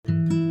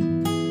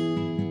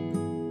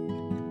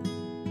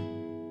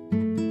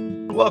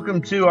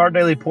Welcome to Our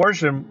Daily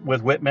Portion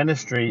with WIT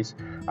Ministries.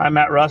 I'm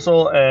Matt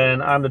Russell,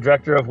 and I'm the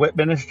director of WIT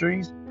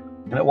Ministries.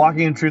 And at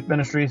Walking in Truth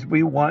Ministries,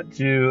 we want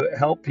to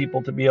help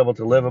people to be able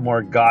to live a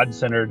more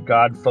God-centered,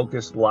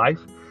 God-focused life,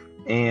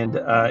 and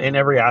in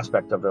every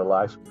aspect of their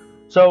life.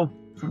 So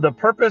the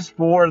purpose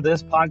for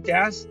this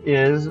podcast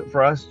is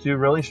for us to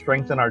really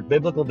strengthen our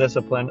biblical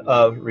discipline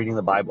of reading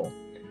the Bible.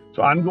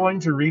 So I'm going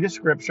to read a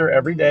scripture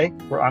every day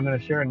where I'm going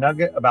to share a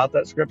nugget about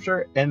that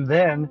scripture, and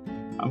then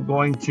I'm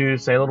going to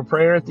say a little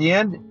prayer at the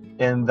end,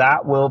 and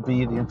that will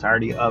be the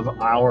entirety of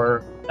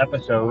our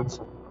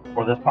episodes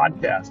for this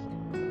podcast.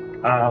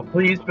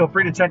 Please feel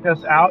free to check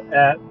us out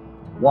at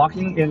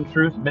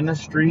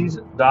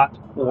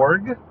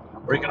walkingintruthministries.org,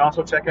 or you can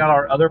also check out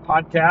our other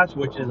podcast,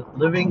 which is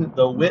Living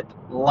the WIT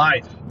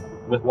Life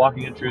with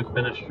Walking in Truth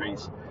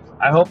Ministries.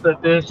 I hope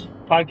that this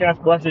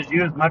podcast blesses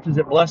you as much as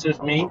it blesses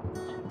me.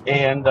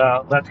 And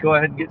let's go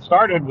ahead and get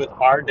started with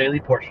our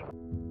daily portion.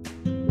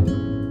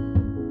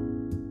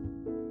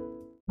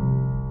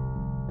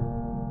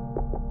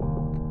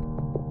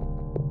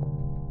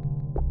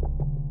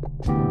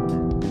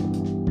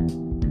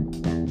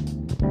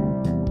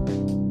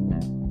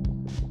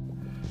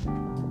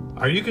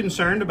 Are you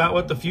concerned about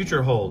what the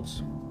future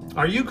holds?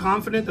 Are you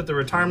confident that the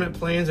retirement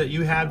plans that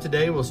you have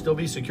today will still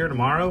be secure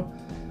tomorrow?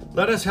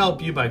 Let us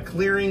help you by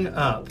clearing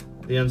up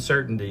the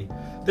uncertainty.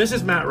 This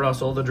is Matt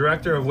Russell, the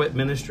director of WIT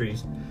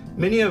Ministries.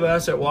 Many of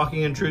us at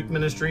Walking in Truth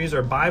Ministries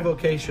are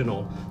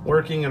bivocational,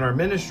 working in our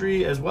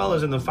ministry as well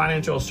as in the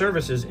financial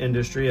services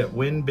industry at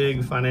Win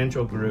Big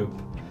Financial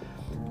Group.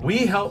 We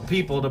help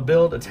people to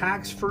build a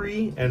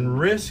tax-free and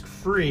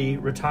risk-free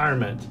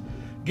retirement.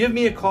 Give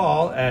me a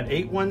call at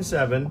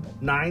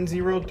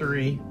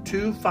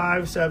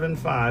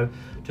 817-903-2575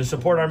 to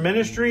support our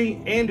ministry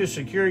and to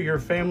secure your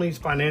family's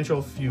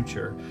financial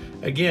future.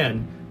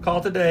 Again,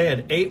 call today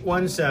at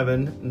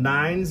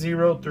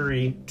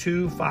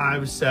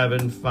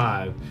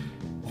 817-903-2575.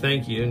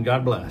 Thank you and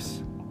God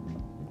bless.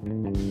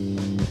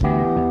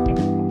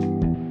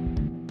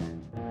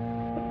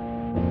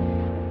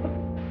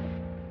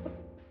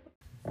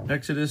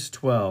 Exodus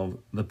 12,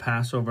 the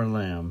Passover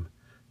Lamb.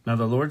 Now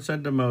the Lord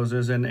said to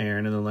Moses and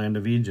Aaron in the land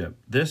of Egypt,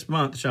 "This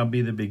month shall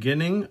be the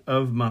beginning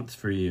of months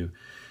for you.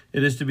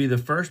 It is to be the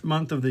first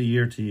month of the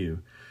year to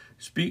you.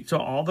 Speak to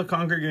all the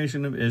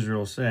congregation of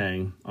Israel,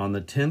 saying, on the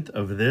 10th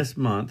of this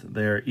month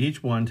they are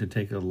each one to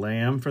take a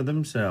lamb for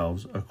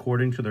themselves,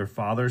 according to their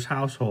father's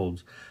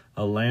households,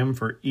 a lamb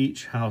for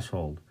each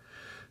household.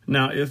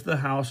 Now if the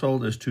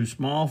household is too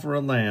small for a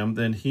lamb,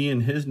 then he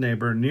and his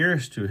neighbor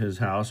nearest to his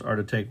house are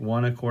to take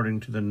one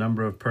according to the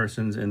number of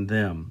persons in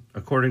them,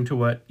 according to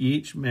what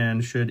each man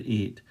should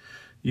eat.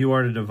 You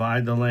are to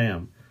divide the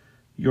lamb.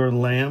 Your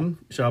lamb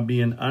shall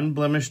be an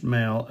unblemished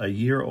male, a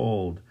year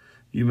old.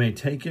 You may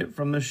take it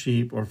from the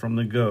sheep or from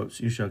the goats.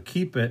 You shall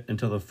keep it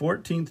until the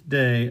 14th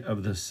day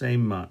of the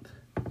same month.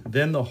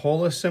 Then the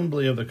whole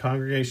assembly of the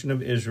congregation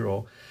of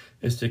Israel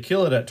is to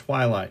kill it at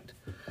twilight.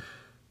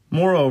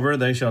 Moreover,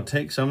 they shall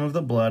take some of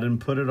the blood and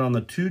put it on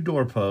the 2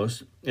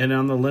 doorposts and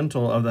on the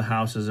lintel of the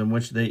houses in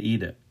which they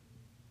eat it.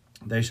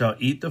 They shall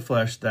eat the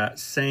flesh that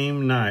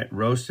same night,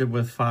 roasted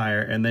with fire,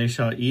 and they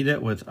shall eat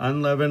it with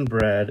unleavened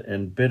bread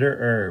and bitter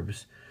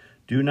herbs.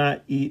 Do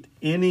not eat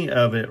any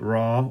of it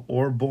raw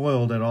or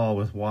boiled at all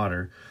with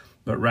water,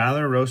 but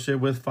rather roasted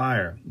with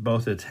fire,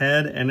 both its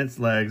head and its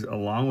legs,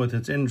 along with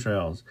its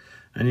entrails.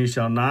 And you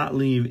shall not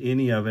leave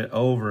any of it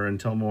over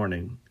until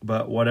morning,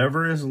 but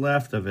whatever is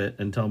left of it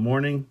until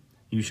morning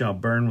you shall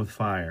burn with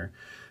fire.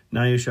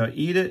 Now you shall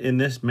eat it in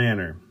this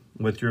manner,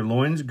 with your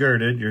loins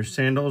girded, your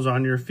sandals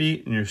on your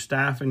feet, and your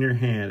staff in your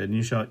hand, and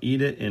you shall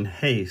eat it in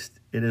haste.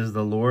 It is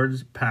the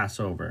Lord's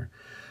Passover.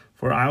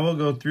 For I will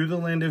go through the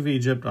land of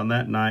Egypt on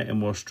that night,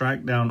 and will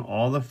strike down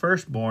all the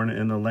firstborn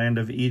in the land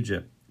of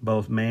Egypt,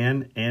 both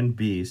man and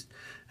beast,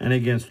 and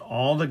against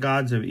all the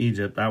gods of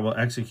Egypt I will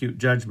execute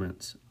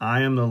judgments.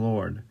 I am the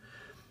Lord.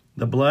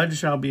 The blood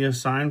shall be a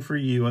sign for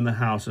you in the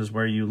houses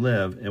where you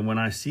live, and when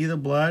I see the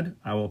blood,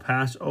 I will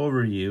pass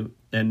over you,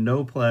 and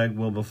no plague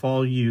will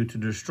befall you to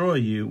destroy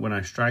you when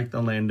I strike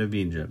the land of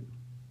Egypt."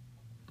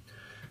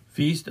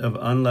 Feast of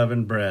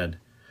Unleavened Bread.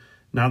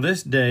 Now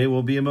this day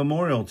will be a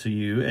memorial to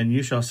you, and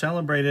you shall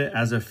celebrate it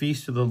as a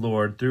feast to the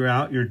Lord.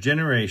 Throughout your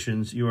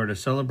generations you are to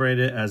celebrate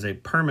it as a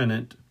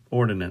permanent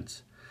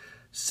ordinance.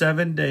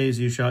 7 days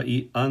you shall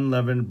eat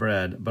unleavened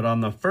bread, but on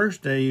the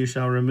first day you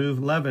shall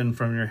remove leaven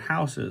from your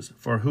houses.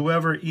 For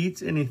whoever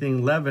eats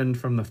anything leavened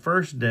from the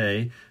first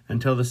day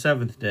until the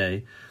 7th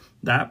day,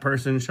 that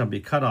person shall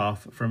be cut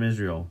off from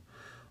Israel.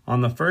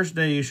 On the first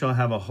day you shall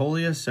have a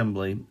holy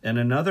assembly, and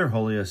another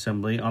holy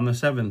assembly on the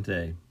 7th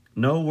day.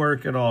 No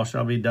work at all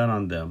shall be done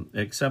on them,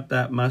 except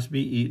that must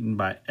be eaten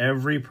by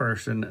every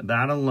person.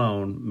 That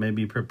alone may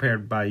be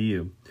prepared by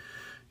you.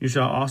 You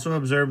shall also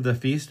observe the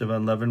feast of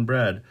unleavened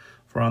bread.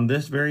 For on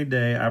this very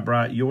day I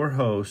brought your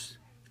hosts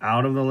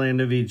out of the land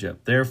of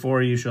Egypt.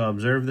 Therefore you shall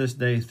observe this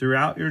day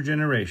throughout your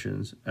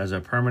generations as a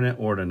permanent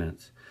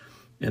ordinance.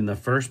 In the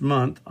first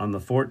month, on the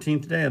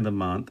 14th day of the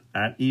month,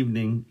 at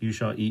evening, you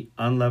shall eat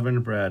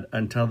unleavened bread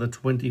until the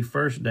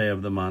 21st day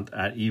of the month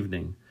at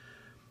evening.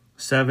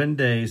 7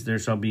 days there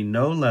shall be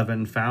no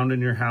leaven found in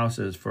your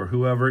houses, for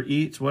whoever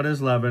eats what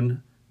is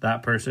leavened,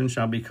 that person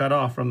shall be cut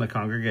off from the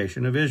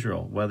congregation of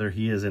Israel, whether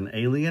he is an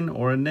alien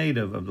or a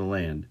native of the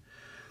land.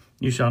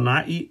 You shall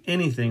not eat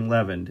anything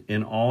leavened.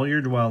 In all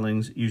your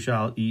dwellings you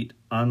shall eat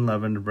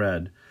unleavened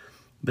bread.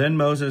 Then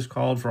Moses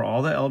called for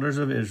all the elders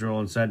of Israel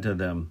and said to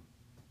them,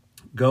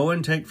 Go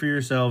and take for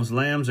yourselves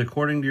lambs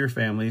according to your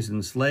families,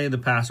 and slay the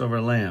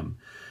Passover lamb.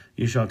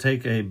 You shall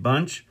take a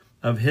bunch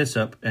of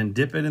hyssop and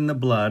dip it in the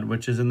blood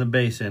which is in the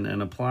basin,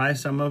 and apply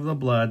some of the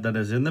blood that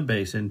is in the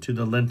basin to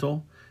the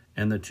lintel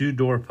and the 2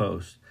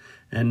 doorposts.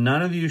 And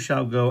none of you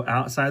shall go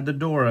outside the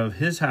door of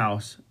his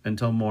house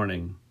until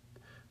morning.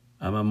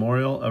 A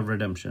memorial of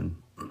redemption.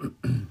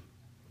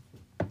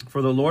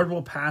 For the Lord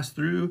will pass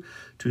through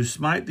to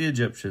smite the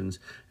Egyptians,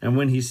 and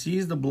when he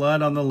sees the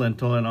blood on the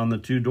lintel and on the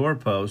 2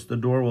 doorposts, the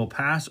door will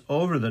pass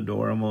over the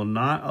door and will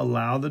not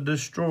allow the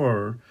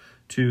destroyer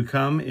to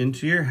come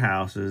into your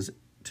houses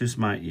to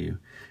smite you.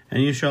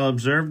 And you shall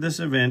observe this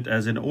event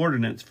as an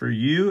ordinance for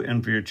you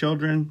and for your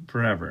children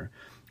forever.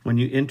 When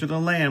you enter the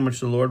land which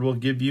the Lord will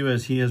give you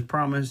as he has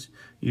promised,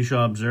 you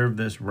shall observe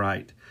this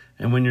rite.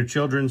 And when your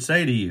children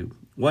say to you,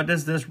 What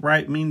does this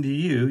rite mean to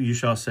you? You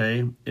shall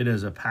say, It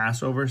is a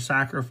Passover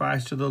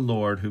sacrifice to the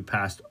Lord who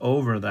passed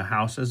over the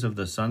houses of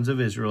the sons of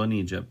Israel in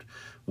Egypt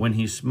when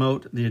he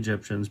smote the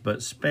Egyptians,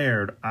 but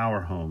spared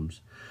our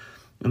homes.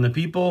 And the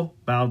people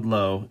bowed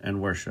low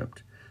and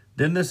worshipped.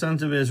 Then the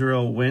sons of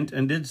Israel went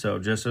and did so,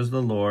 just as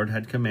the Lord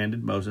had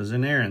commanded Moses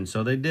and Aaron.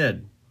 So they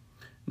did.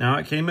 Now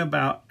it came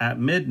about at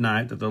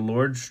midnight that the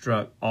Lord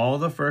struck all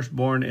the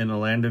firstborn in the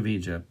land of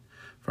Egypt,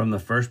 from the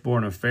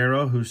firstborn of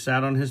Pharaoh who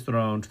sat on his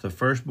throne to the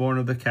firstborn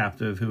of the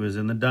captive who is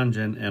in the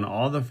dungeon, and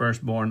all the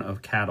firstborn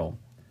of cattle.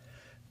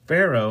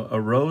 Pharaoh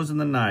arose in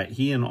the night,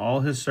 he and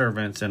all his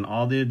servants and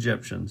all the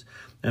Egyptians,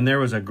 and there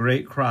was a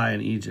great cry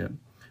in Egypt,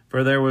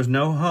 for there was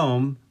no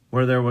home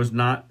where there was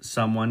not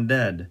someone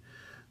dead.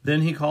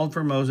 Then he called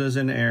for Moses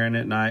and Aaron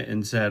at night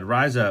and said,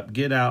 Rise up,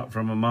 get out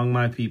from among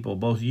my people,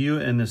 both you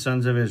and the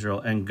sons of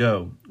Israel, and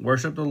go.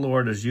 Worship the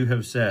Lord as you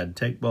have said.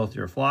 Take both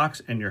your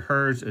flocks and your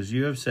herds as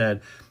you have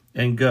said,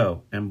 and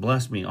go, and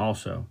bless me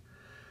also.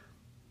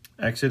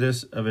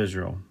 Exodus of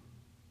Israel.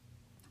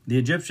 The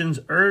Egyptians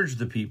urged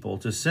the people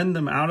to send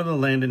them out of the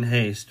land in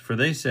haste, for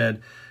they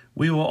said,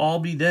 We will all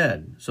be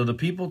dead. So the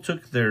people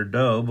took their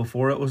dough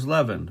before it was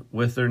leavened,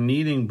 with their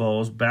kneading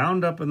bowls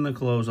bound up in the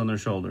clothes on their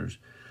shoulders.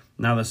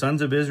 Now the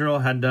sons of Israel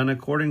had done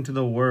according to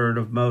the word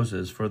of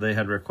Moses, for they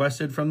had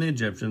requested from the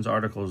Egyptians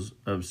articles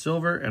of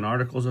silver and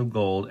articles of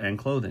gold and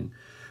clothing.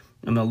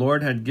 And the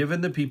Lord had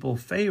given the people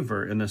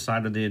favor in the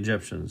sight of the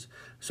Egyptians,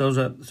 so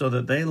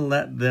that they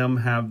let them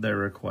have their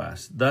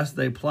request. Thus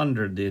they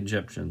plundered the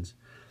Egyptians.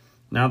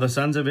 Now the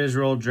sons of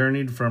Israel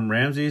journeyed from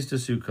Ramses to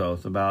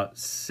Succoth, about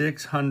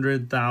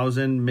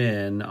 600,000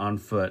 men on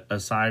foot,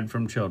 aside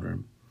from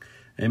children.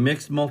 A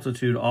mixed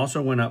multitude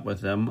also went up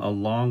with them,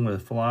 along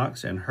with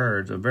flocks and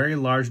herds, a very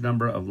large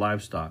number of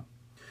livestock.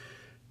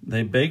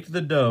 They baked the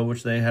dough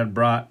which they had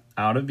brought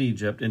out of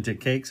Egypt into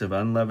cakes of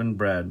unleavened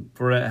bread,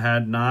 for it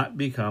had not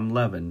become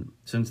leavened,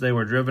 since they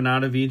were driven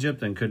out of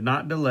Egypt and could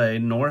not delay,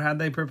 nor had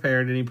they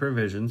prepared any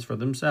provisions for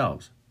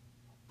themselves.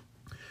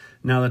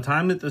 Now the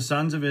time that the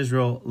sons of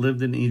Israel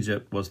lived in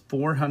Egypt was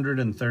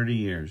 430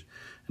 years,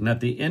 and at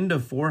the end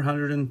of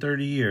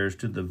 430 years,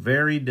 to the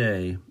very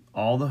day,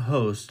 all the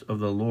host of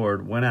the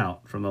Lord went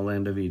out from the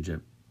land of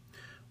Egypt.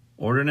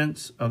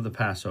 Ordinance of the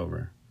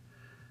Passover.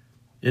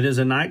 It is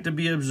a night to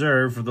be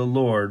observed for the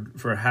Lord,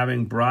 for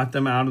having brought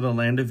them out of the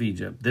land of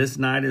Egypt. This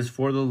night is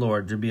for the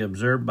Lord, to be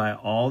observed by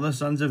all the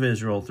sons of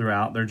Israel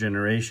throughout their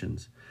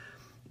generations.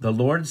 The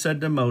Lord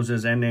said to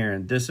Moses and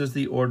Aaron, This is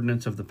the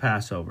ordinance of the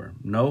Passover.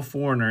 No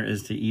foreigner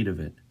is to eat of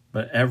it,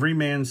 but every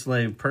man's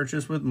slave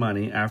purchased with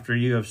money after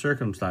you have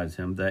circumcised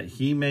him, that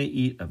he may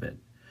eat of it.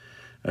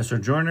 A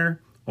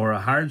sojourner or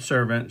a hired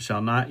servant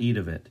shall not eat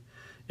of it.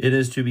 It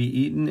is to be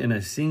eaten in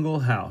a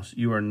single house.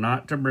 You are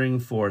not to bring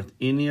forth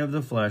any of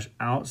the flesh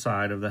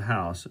outside of the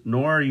house,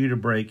 nor are you to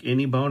break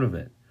any bone of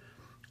it.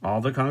 All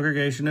the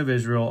congregation of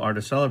Israel are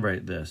to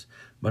celebrate this.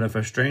 But if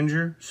a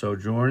stranger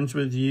sojourns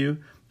with you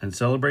and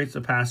celebrates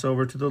the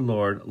Passover to the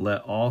Lord,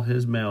 let all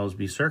his males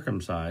be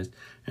circumcised,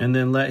 and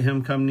then let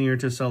him come near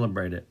to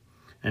celebrate it.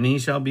 And he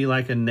shall be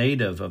like a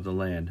native of the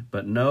land,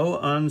 but no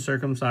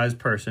uncircumcised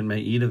person may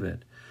eat of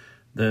it.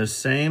 The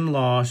same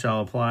law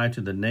shall apply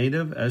to the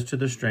native as to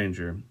the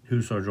stranger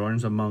who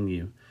sojourns among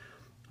you.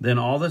 Then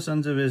all the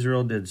sons of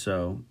Israel did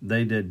so.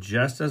 They did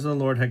just as the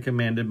Lord had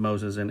commanded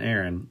Moses and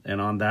Aaron. And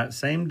on that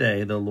same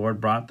day the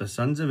Lord brought the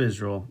sons of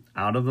Israel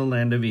out of the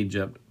land of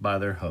Egypt by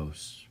their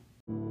hosts.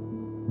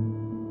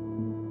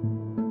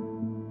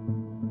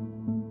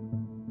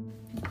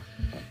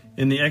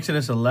 In the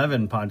Exodus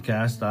 11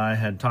 podcast, I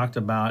had talked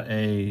about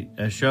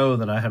a show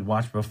that I had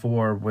watched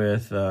before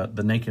with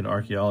The Naked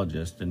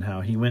Archaeologist, and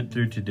how he went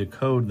through to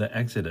decode the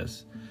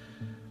Exodus.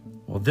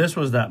 Well, this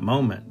was that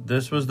moment.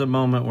 This was the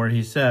moment where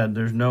he said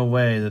there's no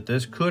way that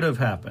this could have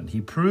happened. He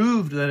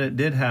proved that it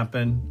did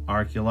happen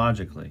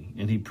archaeologically.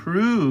 And he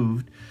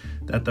proved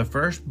that the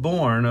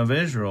firstborn of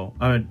Israel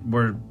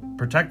were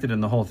protected in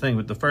the whole thing,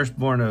 but the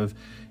firstborn of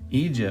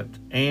Egypt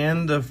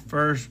and the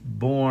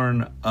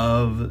firstborn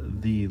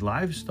of the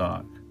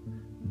livestock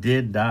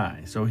did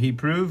die. So he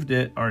proved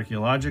it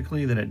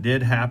archaeologically that it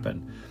did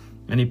happen.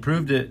 And he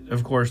proved it,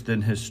 of course,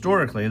 then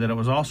historically that it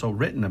was also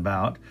written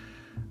about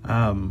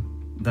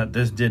that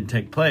this did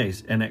take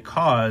place. And it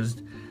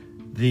caused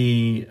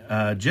the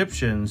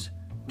Egyptians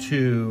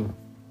to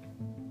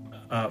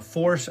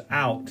force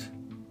out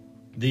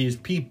these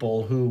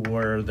people who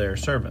were their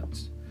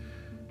servants.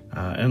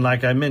 And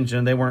like I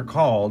mentioned, they weren't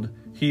called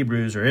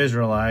Hebrews or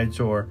Israelites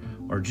or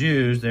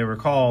Jews. They were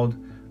called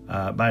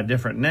by a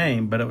different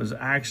name, but it was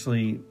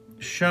actually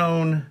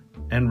shown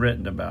and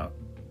written about.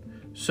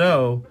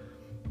 So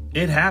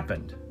it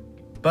happened,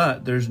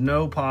 but there's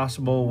no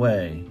possible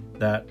way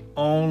that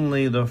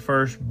only the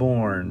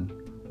firstborn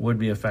would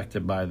be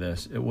affected by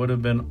this. It would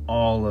have been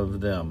all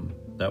of them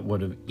that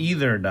would have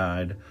either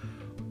died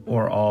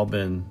or all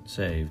been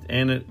saved.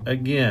 And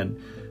again,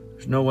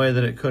 there's no way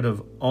that it could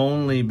have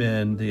only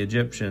been the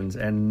Egyptians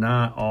and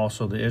not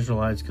also the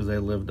Israelites, because they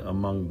lived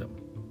among them.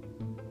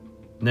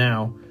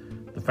 Now,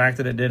 the fact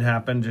that it did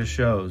happen just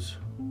shows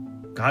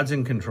God's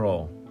in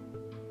control.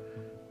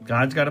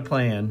 God's got a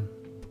plan.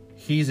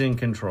 He's in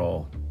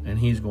control, and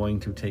he's going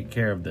to take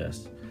care of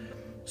this.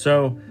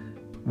 So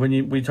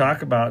when we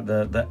talk about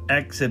the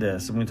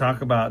Exodus, and we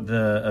talk about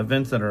the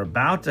events that are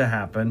about to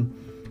happen,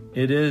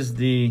 it is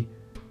the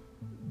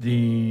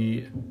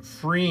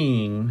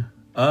freeing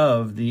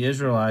of the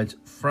Israelites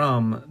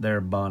from their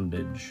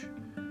bondage.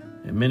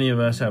 And many of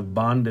us have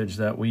bondage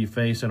that we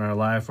face in our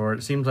life, or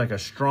it seems like a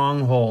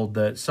stronghold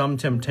that some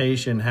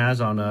temptation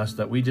has on us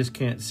that we just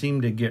can't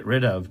seem to get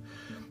rid of,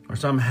 or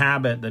some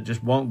habit that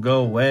just won't go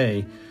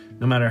away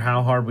no matter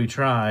how hard we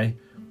try.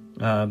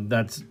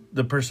 That's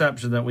the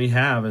perception that we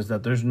have, is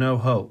that there's no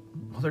hope.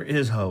 Well, there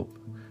is hope.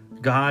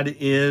 God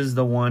is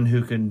the one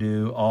who can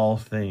do all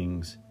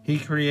things. He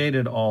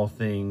created all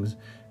things,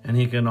 and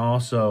he can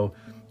also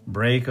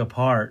break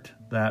apart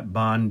that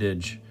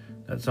bondage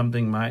that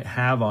something might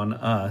have on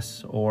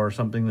us, or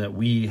something that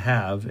we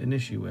have an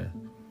issue with.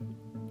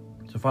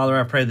 So, Father,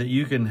 I pray that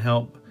you can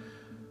help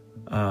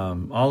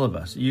all of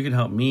us. You can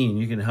help me, and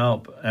you can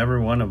help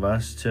every one of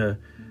us to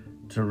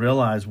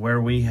realize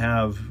where we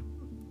have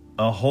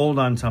a hold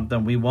on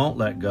something we won't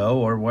let go,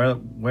 or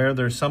where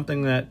there's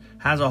something that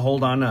has a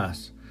hold on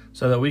us,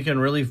 so that we can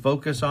really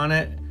focus on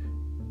it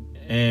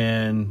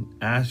and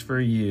ask for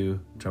you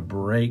to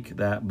break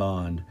that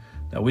bond,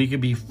 that we can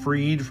be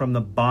freed from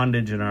the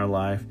bondage in our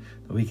life,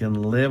 that we can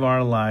live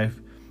our life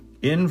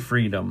in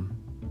freedom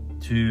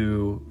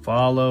to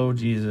follow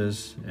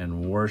Jesus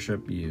and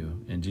worship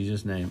you. In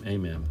Jesus' name,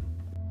 amen.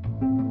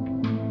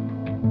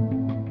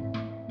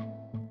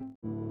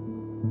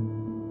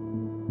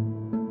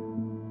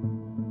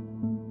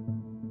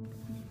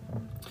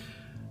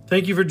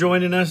 Thank you for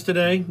joining us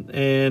today,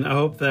 and I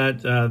hope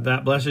that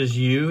that blesses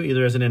you,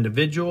 either as an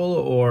individual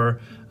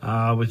or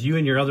with you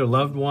and your other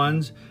loved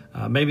ones.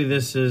 Maybe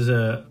this is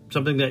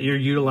something that you're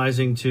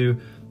utilizing to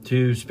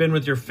spend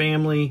with your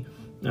family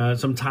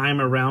some time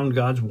around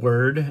God's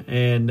Word,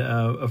 and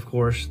of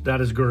course,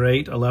 that is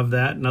great. I love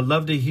that, and I'd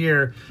love to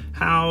hear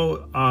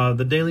how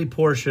the Daily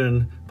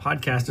Portion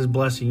podcast is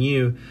blessing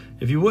you.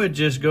 If you would,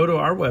 just go to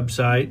our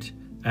website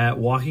at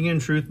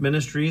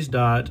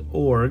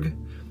walkingintruthministries.org.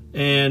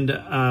 And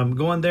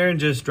go on there and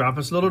just drop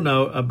us a little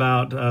note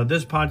about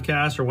this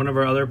podcast or one of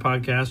our other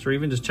podcasts, or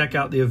even just check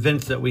out the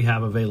events that we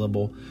have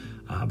available.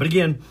 But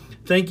again,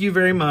 thank you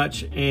very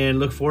much, and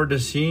look forward to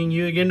seeing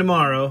you again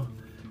tomorrow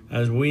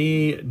as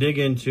we dig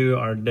into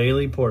our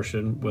daily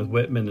portion with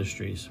Whit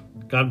Ministries.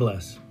 God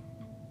bless.